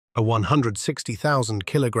A 160,000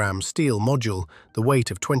 kilogram steel module, the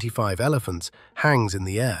weight of 25 elephants, hangs in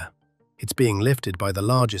the air. It's being lifted by the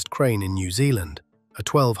largest crane in New Zealand, a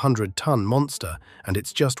 1,200-ton monster, and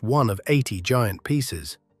it's just one of 80 giant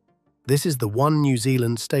pieces. This is the One New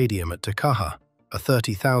Zealand Stadium at Te Kaha, a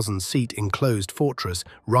 30,000-seat enclosed fortress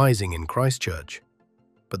rising in Christchurch.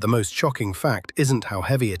 But the most shocking fact isn't how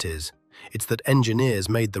heavy it is. It's that engineers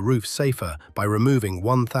made the roof safer by removing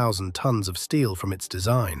 1,000 tons of steel from its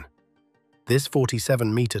design. This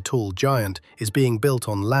 47-meter-tall giant is being built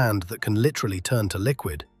on land that can literally turn to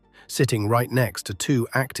liquid, sitting right next to two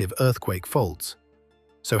active earthquake faults.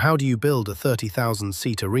 So how do you build a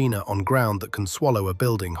 30,000-seat arena on ground that can swallow a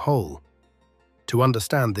building whole? To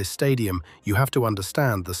understand this stadium, you have to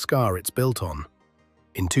understand the scar it's built on.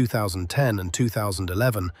 In 2010 and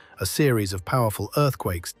 2011, a series of powerful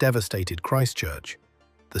earthquakes devastated Christchurch.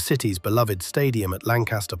 The city's beloved stadium at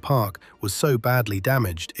Lancaster Park was so badly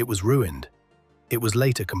damaged it was ruined. It was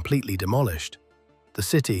later completely demolished. The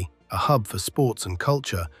city, a hub for sports and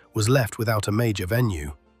culture, was left without a major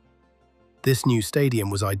venue. This new stadium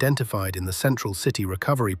was identified in the Central City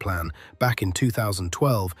Recovery Plan back in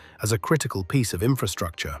 2012 as a critical piece of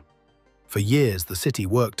infrastructure. For years, the city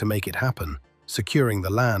worked to make it happen, securing the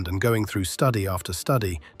land and going through study after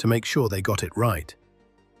study to make sure they got it right.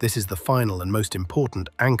 This is the final and most important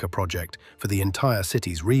anchor project for the entire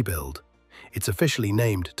city's rebuild. It's officially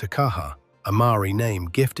named Te Kaha, a Maori name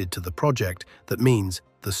gifted to the project that means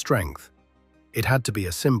the strength. It had to be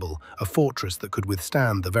a symbol, a fortress that could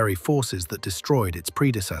withstand the very forces that destroyed its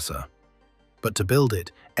predecessor. But to build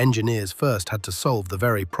it, engineers first had to solve the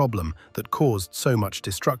very problem that caused so much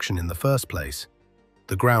destruction in the first place: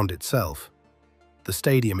 the ground itself. The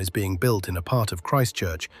stadium is being built in a part of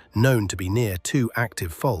Christchurch known to be near two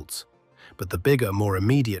active faults. But the bigger, more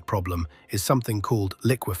immediate problem is something called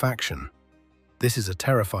liquefaction. This is a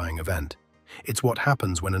terrifying event. It's what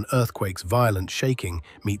happens when an earthquake's violent shaking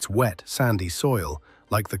meets wet, sandy soil,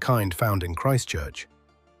 like the kind found in Christchurch.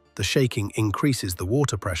 The shaking increases the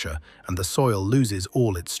water pressure and the soil loses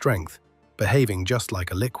all its strength, behaving just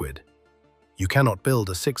like a liquid. You cannot build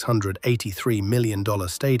a $683 million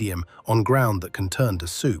stadium on ground that can turn to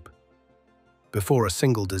soup. Before a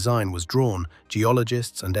single design was drawn,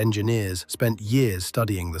 geologists and engineers spent years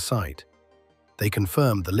studying the site. They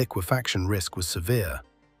confirmed the liquefaction risk was severe.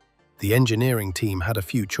 The engineering team had a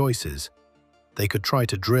few choices. They could try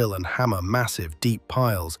to drill and hammer massive, deep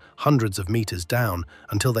piles hundreds of meters down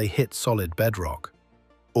until they hit solid bedrock.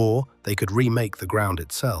 Or they could remake the ground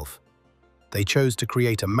itself. They chose to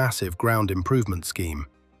create a massive ground improvement scheme.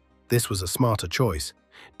 This was a smarter choice.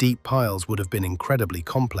 Deep piles would have been incredibly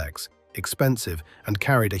complex, expensive, and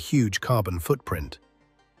carried a huge carbon footprint.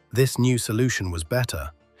 This new solution was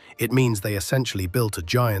better. It means they essentially built a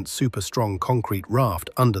giant, super-strong concrete raft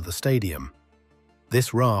under the stadium.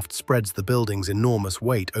 This raft spreads the building's enormous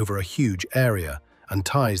weight over a huge area and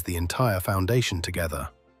ties the entire foundation together.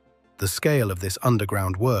 The scale of this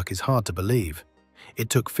underground work is hard to believe. It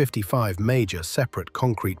took 55 major separate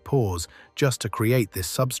concrete pours just to create this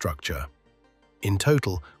substructure. In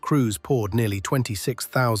total, crews poured nearly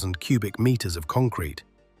 26,000 cubic meters of concrete.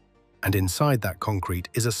 And inside that concrete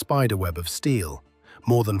is a spiderweb of steel,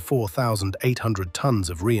 more than 4,800 tons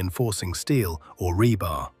of reinforcing steel, or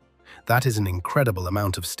rebar. That is an incredible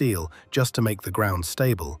amount of steel just to make the ground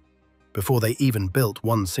stable, before they even built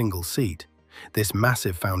one single seat. This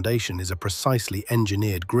massive foundation is a precisely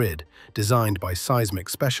engineered grid designed by seismic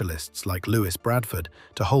specialists like Lewis Bradford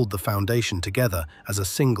to hold the foundation together as a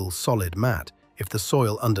single solid mat if the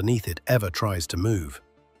soil underneath it ever tries to move.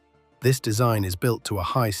 This design is built to a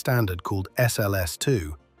high standard called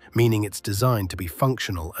SLS2, meaning it's designed to be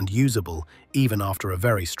functional and usable even after a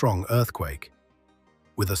very strong earthquake.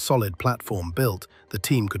 With a solid platform built, the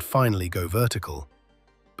team could finally go vertical.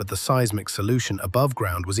 But the seismic solution above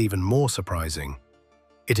ground was even more surprising.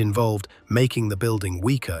 It involved making the building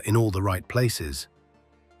weaker in all the right places.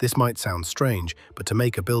 This might sound strange, but to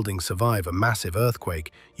make a building survive a massive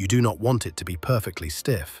earthquake, you do not want it to be perfectly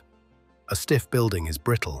stiff. A stiff building is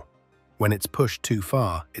brittle. When it's pushed too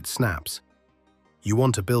far, it snaps. You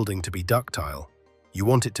want a building to be ductile. You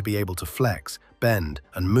want it to be able to flex, bend,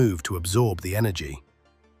 and move to absorb the energy.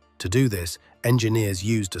 To do this, engineers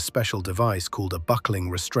used a special device called a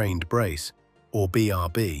buckling restrained brace, or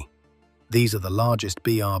BRB. These are the largest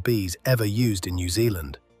BRBs ever used in New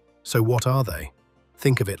Zealand. So what are they?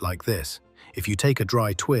 Think of it like this. If you take a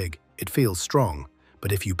dry twig, it feels strong,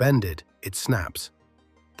 but if you bend it, it snaps.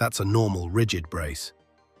 That's a normal rigid brace.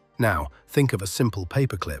 Now, think of a simple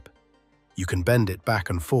paperclip. You can bend it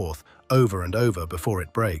back and forth, over and over before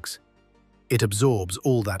it breaks. It absorbs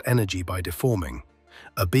all that energy by deforming.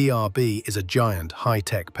 A BRB is a giant,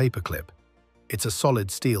 high-tech paperclip. It's a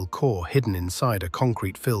solid steel core hidden inside a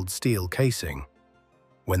concrete-filled steel casing.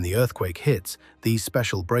 When the earthquake hits, these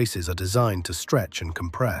special braces are designed to stretch and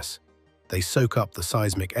compress. They soak up the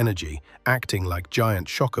seismic energy, acting like giant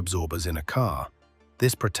shock absorbers in a car.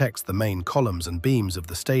 This protects the main columns and beams of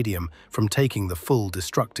the stadium from taking the full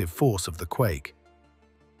destructive force of the quake.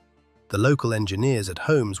 The local engineers at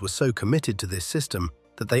Holmes were so committed to this system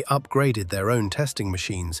that they upgraded their own testing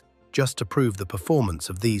machines just to prove the performance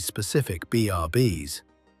of these specific BRBs.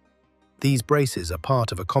 These braces are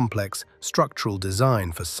part of a complex structural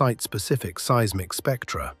design for site-specific seismic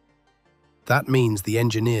spectra. That means the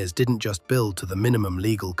engineers didn't just build to the minimum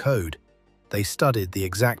legal code. They studied the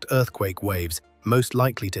exact earthquake waves most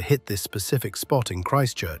likely to hit this specific spot in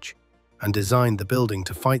Christchurch and designed the building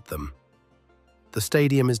to fight them. The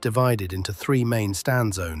stadium is divided into 3 main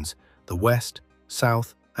stand zones: the west,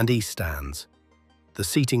 south, and east stands. The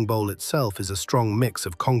seating bowl itself is a strong mix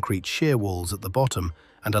of concrete shear walls at the bottom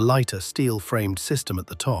and a lighter steel-framed system at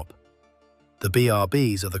the top. The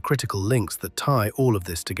BRBs are the critical links that tie all of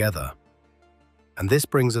this together. And this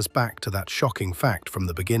brings us back to that shocking fact from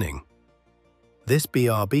the beginning. This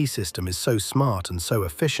BRB system is so smart and so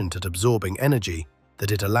efficient at absorbing energy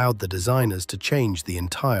that it allowed the designers to change the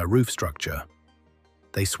entire roof structure.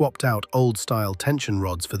 They swapped out old-style tension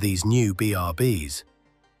rods for these new BRBs.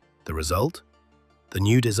 The result? The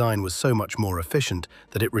new design was so much more efficient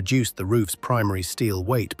that it reduced the roof's primary steel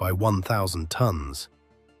weight by 1,000 tons.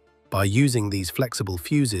 By using these flexible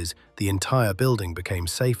fuses, the entire building became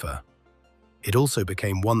safer. It also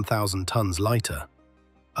became 1,000 tons lighter.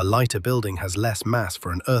 A lighter building has less mass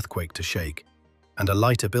for an earthquake to shake, and a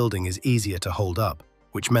lighter building is easier to hold up,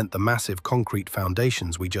 which meant the massive concrete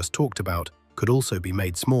foundations we just talked about could also be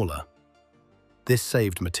made smaller. This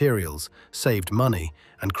saved materials, saved money,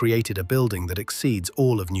 and created a building that exceeds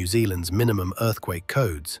all of New Zealand's minimum earthquake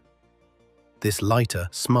codes. This lighter,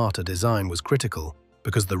 smarter design was critical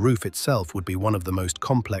because the roof itself would be one of the most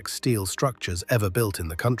complex steel structures ever built in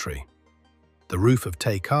the country. The roof of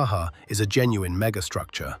Te Kaha is a genuine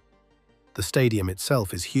megastructure. The stadium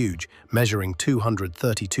itself is huge, measuring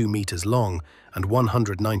 232 meters long and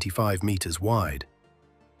 195 meters wide.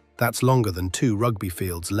 That's longer than 2 rugby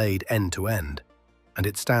fields laid end to end, and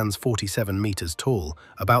it stands 47 meters tall,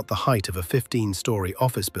 about the height of a 15-story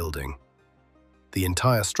office building. The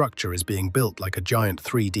entire structure is being built like a giant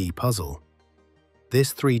 3D puzzle.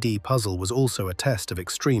 This 3D puzzle was also a test of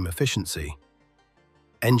extreme efficiency.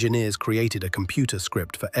 Engineers created a computer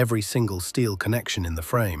script for every single steel connection in the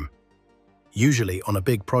frame. Usually, on a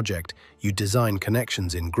big project, you design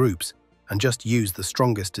connections in groups and just use the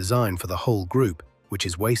strongest design for the whole group, which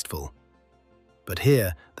is wasteful. But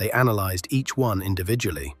here, they analyzed each one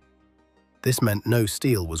individually. This meant no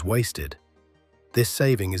steel was wasted. This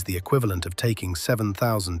saving is the equivalent of taking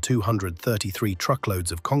 7,233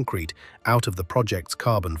 truckloads of concrete out of the project's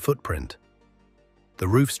carbon footprint. The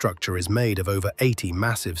roof structure is made of over 80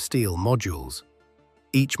 massive steel modules.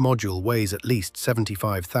 Each module weighs at least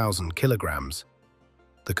 75,000 kilograms.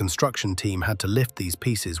 The construction team had to lift these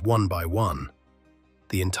pieces one by one.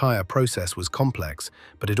 The entire process was complex,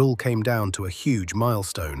 but it all came down to a huge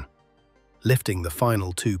milestone: lifting the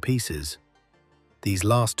final 2 pieces. These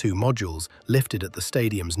last 2 modules, lifted at the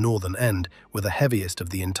stadium's northern end, were the heaviest of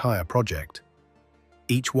the entire project.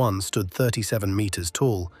 Each one stood 37 meters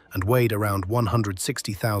tall and weighed around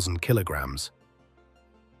 160,000 kilograms.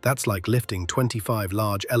 That's like lifting 25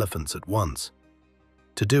 large elephants at once.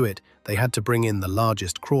 To do it, they had to bring in the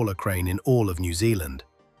largest crawler crane in all of New Zealand,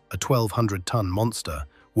 a 1,200-ton monster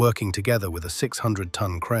working together with a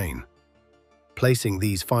 600-ton crane. Placing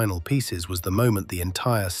these final pieces was the moment the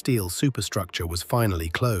entire steel superstructure was finally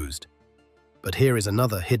closed. But here is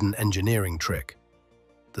another hidden engineering trick.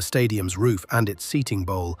 The stadium's roof and its seating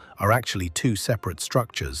bowl are actually 2 separate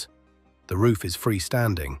structures. The roof is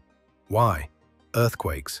freestanding. Why?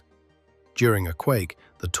 Earthquakes. During a quake,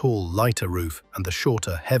 the tall, lighter roof and the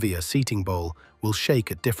shorter, heavier seating bowl will shake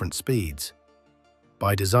at different speeds.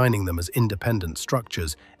 By designing them as independent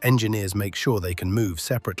structures, engineers make sure they can move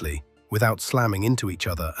separately, without slamming into each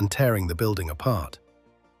other and tearing the building apart.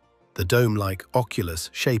 The dome-like oculus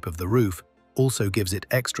shape of the roof also gives it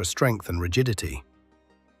extra strength and rigidity.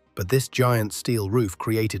 But this giant steel roof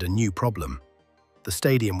created a new problem. The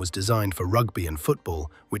stadium was designed for rugby and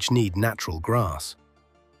football, which need natural grass.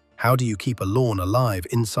 How do you keep a lawn alive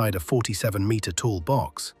inside a 47-meter-tall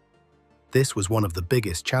box? This was one of the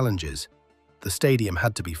biggest challenges. The stadium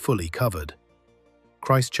had to be fully covered.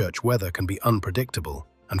 Christchurch weather can be unpredictable,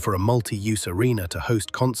 and for a multi-use arena to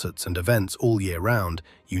host concerts and events all year round,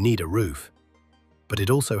 you need a roof. but it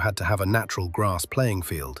also had to have a natural grass playing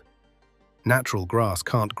field. Natural grass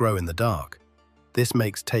can't grow in the dark. This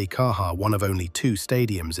makes Te Kaha one of only 2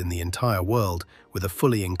 stadiums in the entire world with a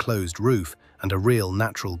fully enclosed roof and a real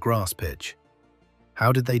natural grass pitch.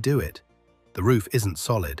 How did they do it? The roof isn't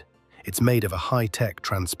solid. It's made of a high-tech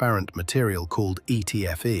transparent material called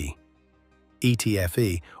ETFE.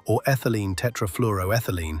 ETFE, or ethylene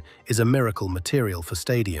tetrafluoroethylene, is a miracle material for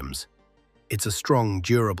stadiums. It's a strong,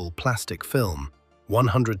 durable plastic film,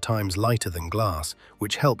 100 times lighter than glass,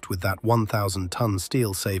 which helped with that 1,000-ton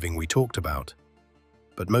steel saving we talked about.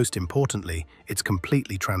 But most importantly, it's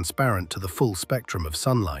completely transparent to the full spectrum of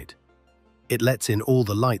sunlight. It lets in all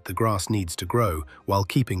the light the grass needs to grow while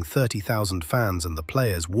keeping 30,000 fans and the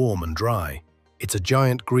players warm and dry. It's a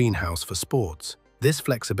giant greenhouse for sports. This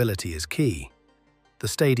flexibility is key. The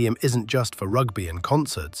stadium isn't just for rugby and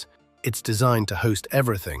concerts, it's designed to host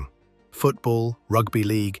everything: football, rugby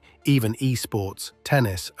league, even esports,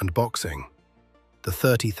 tennis and boxing. The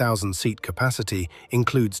 30,000-seat capacity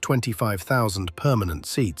includes 25,000 permanent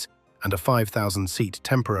seats and a 5,000-seat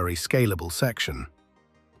temporary scalable section.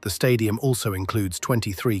 The stadium also includes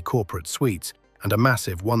 23 corporate suites and a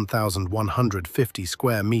massive 1,150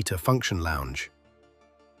 square meter function lounge.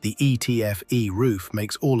 The ETFE roof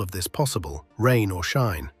makes all of this possible, rain or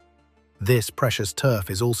shine. This precious turf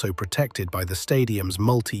is also protected by the stadium's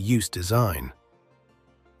multi-use design.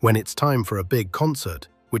 When it's time for a big concert,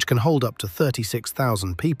 which can hold up to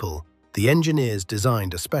 36,000 people, the engineers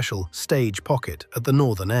designed a special stage pocket at the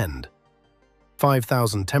northern end.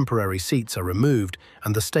 5,000 temporary seats are removed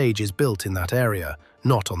and the stage is built in that area,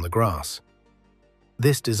 not on the grass.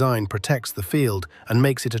 This design protects the field and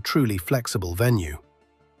makes it a truly flexible venue.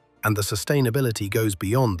 And the sustainability goes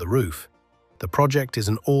beyond the roof. The project is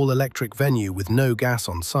an all-electric venue with no gas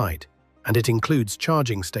on site, and it includes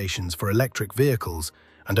charging stations for electric vehicles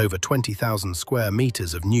and over 20,000 square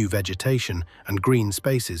meters of new vegetation and green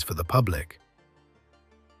spaces for the public.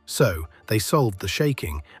 So, they solved the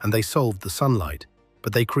shaking and they solved the sunlight,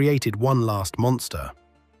 but they created one last monster,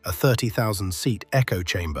 a 30,000-seat echo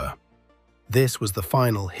chamber. This was the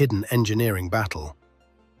final hidden engineering battle.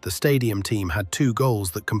 The stadium team had 2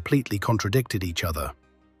 goals that completely contradicted each other.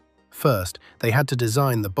 First, they had to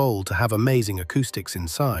design the bowl to have amazing acoustics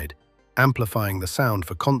inside, amplifying the sound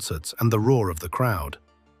for concerts and the roar of the crowd.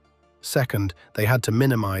 Second, they had to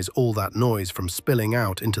minimize all that noise from spilling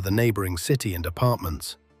out into the neighboring city and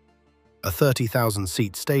apartments. A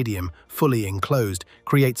 30,000-seat stadium, fully enclosed,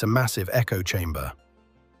 creates a massive echo chamber.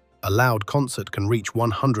 A loud concert can reach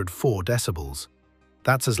 104 decibels.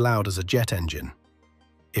 That's as loud as a jet engine.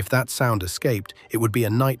 If that sound escaped, it would be a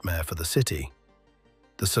nightmare for the city.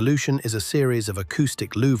 The solution is a series of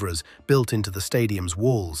acoustic louvres built into the stadium's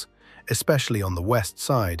walls, especially on the west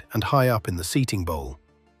side and high up in the seating bowl.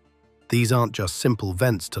 These aren't just simple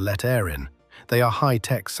vents to let air in, they are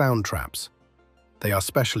high-tech sound traps. They are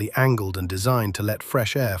specially angled and designed to let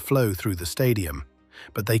fresh air flow through the stadium,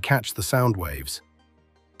 but they catch the sound waves.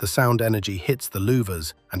 The sound energy hits the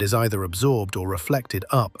louvers and is either absorbed or reflected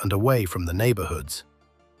up and away from the neighborhoods.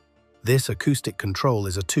 This acoustic control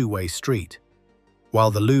is a two-way street.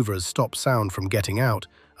 While the louvers stop sound from getting out,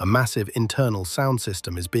 a massive internal sound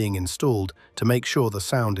system is being installed to make sure the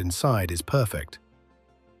sound inside is perfect.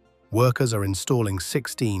 Workers are installing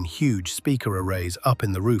 16 huge speaker arrays up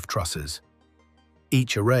in the roof trusses.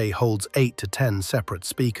 Each array holds 8 to 10 separate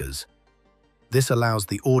speakers. This allows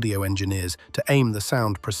the audio engineers to aim the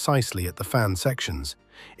sound precisely at the fan sections,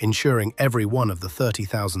 ensuring every one of the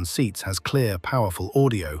 30,000 seats has clear, powerful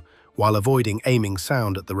audio, while avoiding aiming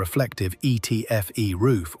sound at the reflective ETFE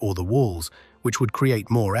roof or the walls, which would create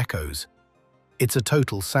more echoes. It's a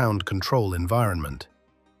total sound control environment.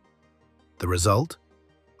 The result?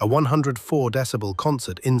 A 104 decibel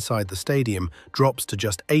concert inside the stadium drops to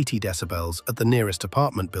just 80 decibels at the nearest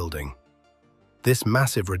apartment building. This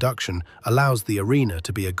massive reduction allows the arena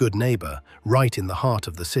to be a good neighbor right in the heart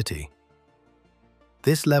of the city.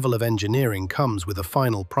 This level of engineering comes with a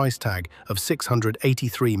final price tag of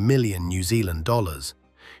 683 million New Zealand dollars,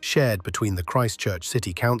 shared between the Christchurch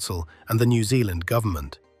City Council and the New Zealand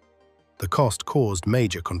government. The cost caused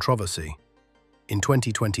major controversy. In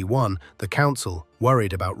 2021, the council,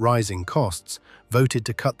 worried about rising costs, voted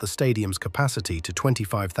to cut the stadium's capacity to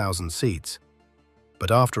 25,000 seats.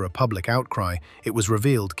 But after a public outcry, it was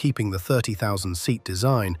revealed keeping the 30,000-seat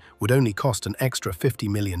design would only cost an extra $50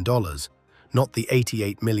 million, not the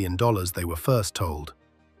 $88 million they were first told.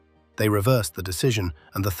 They reversed the decision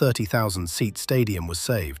and the 30,000-seat stadium was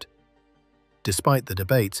saved. Despite the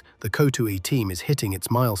debates, the Koutui team is hitting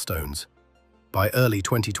its milestones. By early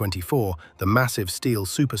 2024, the massive steel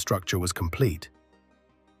superstructure was complete.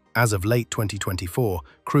 As of late 2024,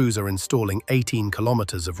 crews are installing 18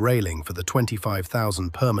 kilometers of railing for the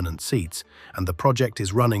 25,000 permanent seats, and the project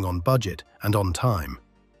is running on budget and on time.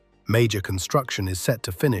 Major construction is set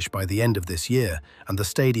to finish by the end of this year, and the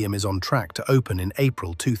stadium is on track to open in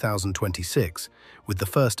April 2026, with the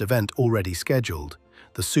first event already scheduled,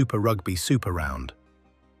 the Super Rugby Super Round.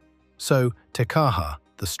 So, Te Kaha,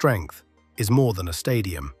 the strength, is more than a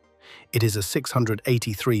stadium. It is a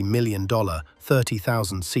 $683 million,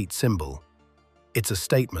 30,000-seat symbol. It's a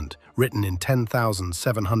statement written in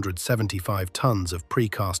 10,775 tons of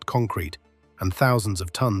precast concrete and thousands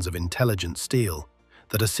of tons of intelligent steel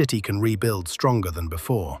that a city can rebuild stronger than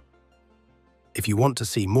before. If you want to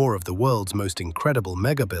see more of the world's most incredible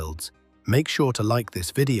megabuilds, make sure to like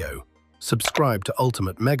this video, subscribe to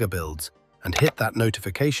Ultimate Megabuilds, and hit that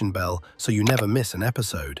notification bell so you never miss an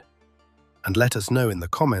episode. And let us know in the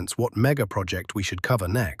comments what mega project we should cover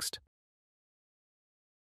next.